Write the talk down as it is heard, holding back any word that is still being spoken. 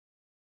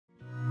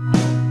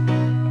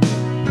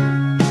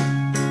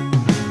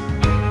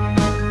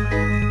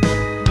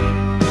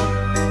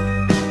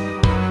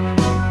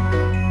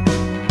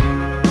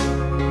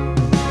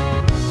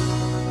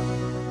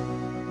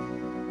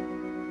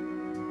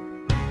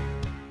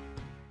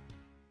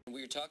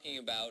talking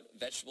about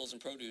vegetables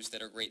and produce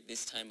that are great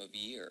this time of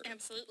year.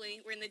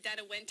 Absolutely. We're in the dead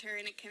of winter,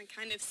 and it can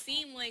kind of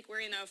seem like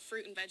we're in a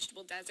fruit and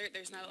vegetable desert.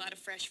 There's not a lot of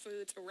fresh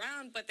foods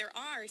around, but there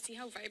are. See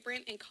how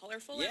vibrant and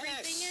colorful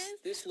everything is?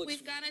 This looks...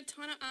 We've got a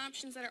ton of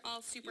options that are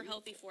all super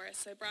healthy for us,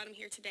 so I brought them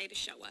here today to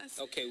show us.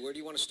 Okay, where do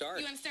you want to start?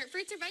 You want to start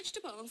fruits or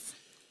vegetables?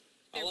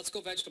 Oh, let's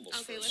go vegetables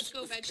Okay, first. let's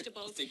go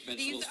vegetables. Take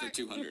vegetables for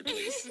 200,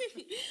 please.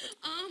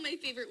 All my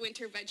favorite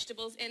winter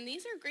vegetables, and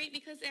these are great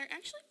because they're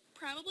actually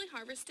probably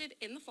harvested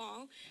in the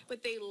fall,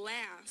 but they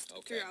last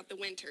throughout the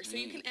winter. So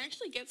you can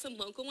actually get some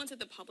local ones at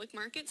the public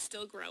market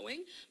still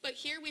growing. But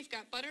here we've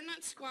got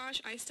butternut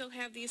squash. I still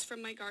have these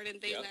from my garden.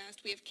 They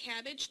last. We have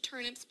cabbage,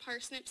 turnips,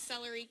 parsnips,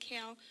 celery,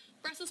 kale,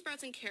 Brussels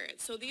sprouts, and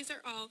carrots. So these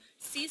are all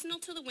seasonal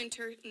to the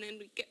winter, and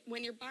then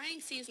when you're buying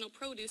seasonal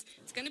produce,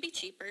 it's going to be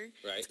cheaper,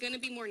 it's going to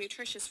be more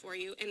nutritious for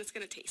you, and it's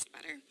going to taste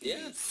better.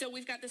 So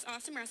we've got this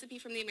awesome recipe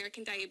from the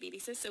American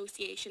Diabetes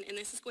Association, and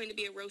this is going to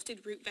be a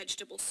roasted root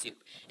vegetable soup.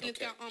 And it's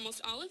got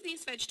almost all of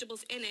these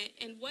vegetables in it,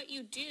 and what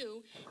you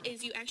do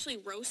is you actually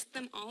roast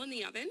them all in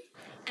the oven,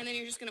 and then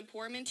you're just going to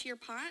pour them into your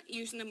pot,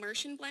 use an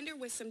immersion blender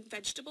with some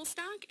vegetable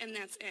stock, and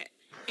that's it.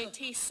 It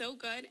tastes so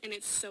good, and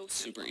it's so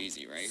simple. Super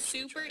easy, right?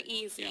 Super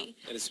easy.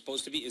 And it's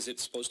supposed to be, is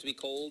it supposed to be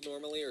cold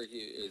normally, or is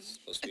it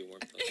supposed to be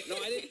warm? No,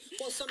 I didn't.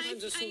 Well,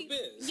 sometimes a soup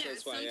is. Yeah,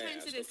 That's why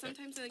sometimes it is.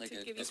 Sometimes I like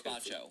to give you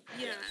gazpacho,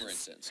 for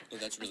instance. Oh,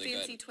 that's really a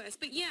fancy twist.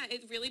 But yeah,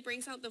 it really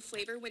brings out the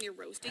flavor when you're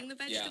roasting the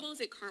vegetables.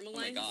 It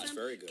caramelizes them.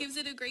 Very good. Gives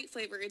it a great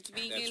flavor. It's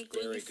vegan,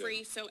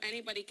 gluten-free, so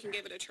anybody can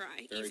give it a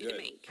try. Easy to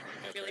make.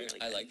 Really, really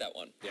good. I like that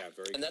one. Yeah,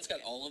 very good. And that's got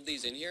all of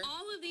these in here?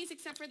 All of these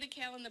except for the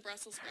kale and the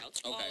Brussels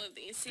sprouts. Okay. All of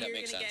these. So That you're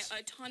makes going to sense. get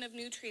a ton of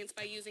nutrients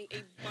by using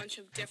a bunch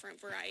of different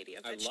variety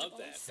of vegetables. I love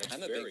that. That's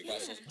I'm a very big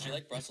Brussels. Do you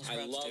like Brussels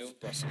sprouts I love too?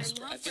 Brussels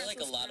sprouts. I feel like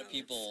a lot of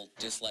people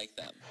dislike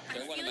them.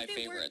 They're one of my favorites.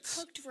 They weren't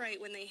cooked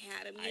right when they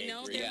had them. You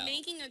know, agree. they're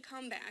making a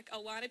comeback. A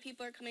lot of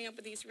people are coming up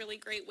with these really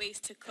great ways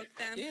to cook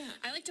them.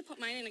 I like to put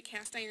mine in a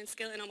cast iron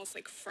skillet and almost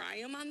like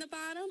fry them on the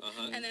bottom,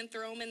 and then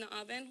throw them in the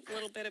oven. A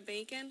little bit of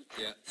bacon.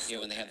 Yeah,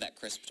 when they have that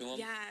crisp to them.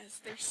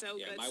 Yes, they're so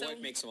good. My wife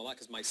makes them a lot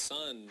because my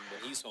son,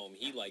 when he's home,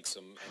 he likes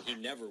them, and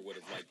he never would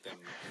have liked them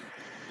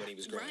when he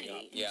was growing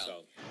up.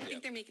 So, I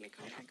think they're making a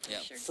comeback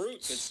for sure.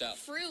 Fruits. Good stuff.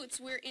 Fruits,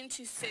 we're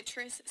into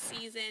citrus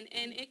season,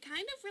 and it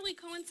kind of really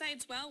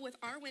coincides well with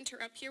our winter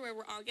up here where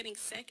we're all getting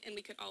sick and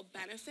we could all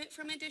benefit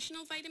from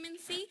additional vitamin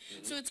C.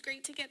 So it's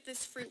great to get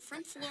this fruit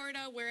from Florida,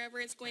 wherever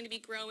it's going to be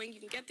growing. You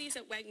can get these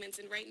at Wegmans,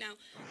 and right now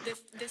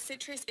the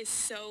citrus is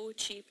so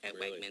cheap at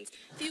Wegmans.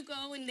 If you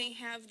go and they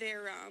have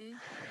their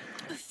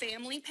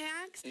family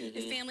packs,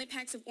 the family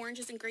packs of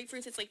oranges and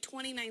grapefruits, it's like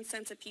 29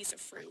 cents a piece of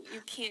fruit.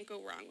 You can't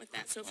go wrong with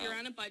that. So if you're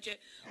on a budget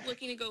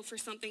looking to go for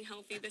something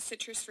healthy, the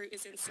citrus fruit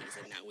is in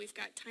season now. We've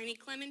got tiny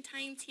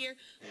clementines here,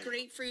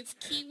 grapefruits,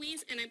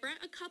 kiwis, and I brought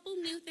a couple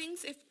new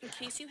things in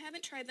case you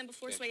haven't tried them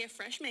before. So I have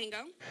fresh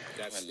mango.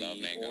 That's I love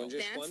the mango. orange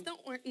That's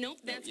one? Nope,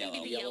 that's going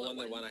to be the yellow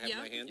one. The one I have in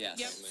my hand? Yes.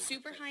 Yep,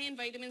 super high in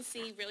vitamin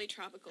C, really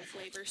tropical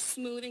flavor,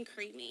 smooth and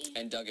creamy.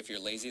 And Doug, if you're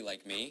lazy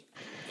like me,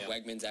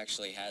 Wegmans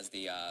actually has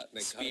the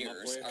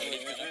spears for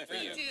already cut up for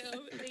you.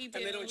 They do.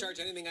 And they don't charge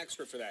anything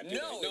extra for that, do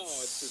No, they?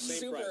 It's the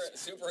same price.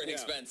 Super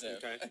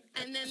inexpensive.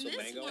 And then this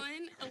mango?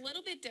 one, a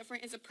little bit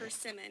different, is a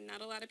persimmon.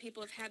 Not a lot of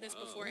people have had this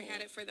before. I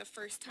had it for the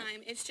first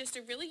time. It's just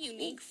a really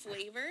unique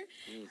flavor,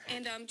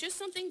 and just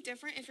something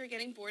different if you're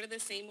getting bored of the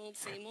same old,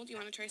 you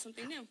want to try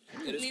something new.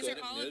 These are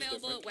all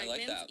available at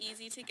Wegmans,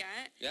 easy to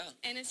get.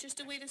 And it's just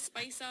a way to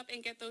spice up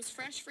and get those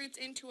fresh fruits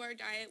into our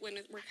diet when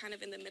we're kind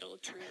of in the middle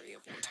of dreary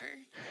of winter.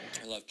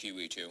 I love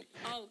kiwi too.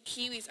 Oh,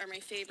 kiwis are my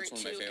favorite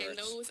That's one of too, my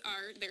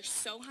and they're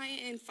so high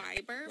in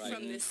fiber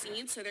from the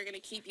seeds, so they're going to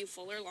keep you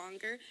fuller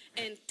longer,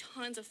 and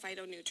tons of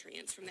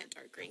phytonutrients from that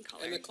dark green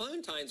color. And the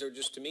clementines are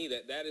just, to me,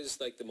 that is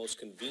like the most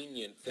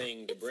convenient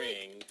thing to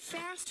bring. Like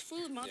fast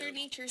food, Mother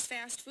Nature's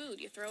fast food.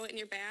 You throw it in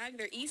your bag.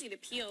 They're easy to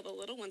peel. The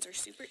little ones are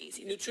super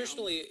easy to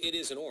Nutritionally, it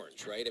is an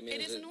orange, right? I mean,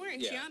 it is an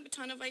orange, a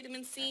ton of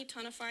vitamin C,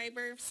 ton of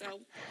fiber, so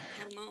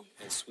have them all.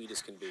 And sweet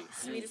as can be.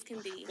 Sweet as can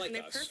be. Like and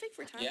they're us. perfect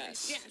for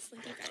toddlers. Yes.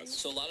 Like you guys.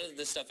 So a lot of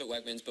this stuff at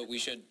Wegmans, but we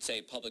should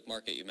say public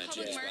market you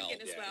mentioned Public as well.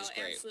 market as well, It's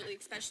great. absolutely.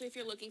 Especially if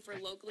you're looking for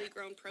locally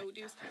grown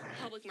produce,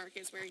 public market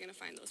is where you're going to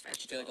find those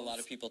vegetables. I feel like a lot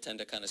of people tend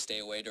to kind of stay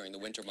away during the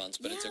winter months,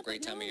 but it's a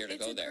great time of year to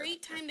go there. It's a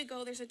great time to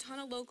go. There's a ton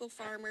of local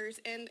farmers,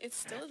 and it's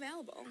still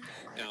available.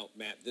 Now,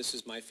 Matt, this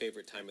is my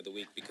favorite time of the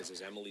week because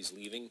as Emily's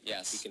leaving,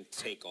 we can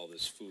take all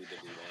this food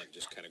that we want.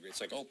 Just kind of,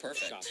 it's like a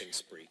shopping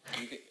spree.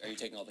 Are you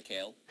taking all the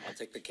kale? I'll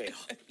take the kale.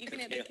 You can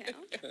have the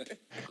kale.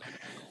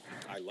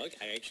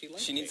 I actually like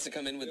She needs to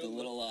come in with the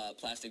little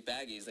plastic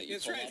baggies that you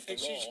pull off the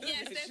roll.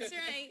 Yes, that's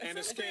right. And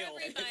a scale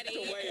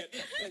everybody. to weigh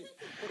it and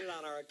put it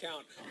on our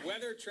account.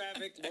 Weather,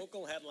 traffic,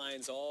 local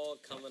headlines all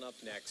coming up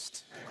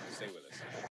next. Stay with us.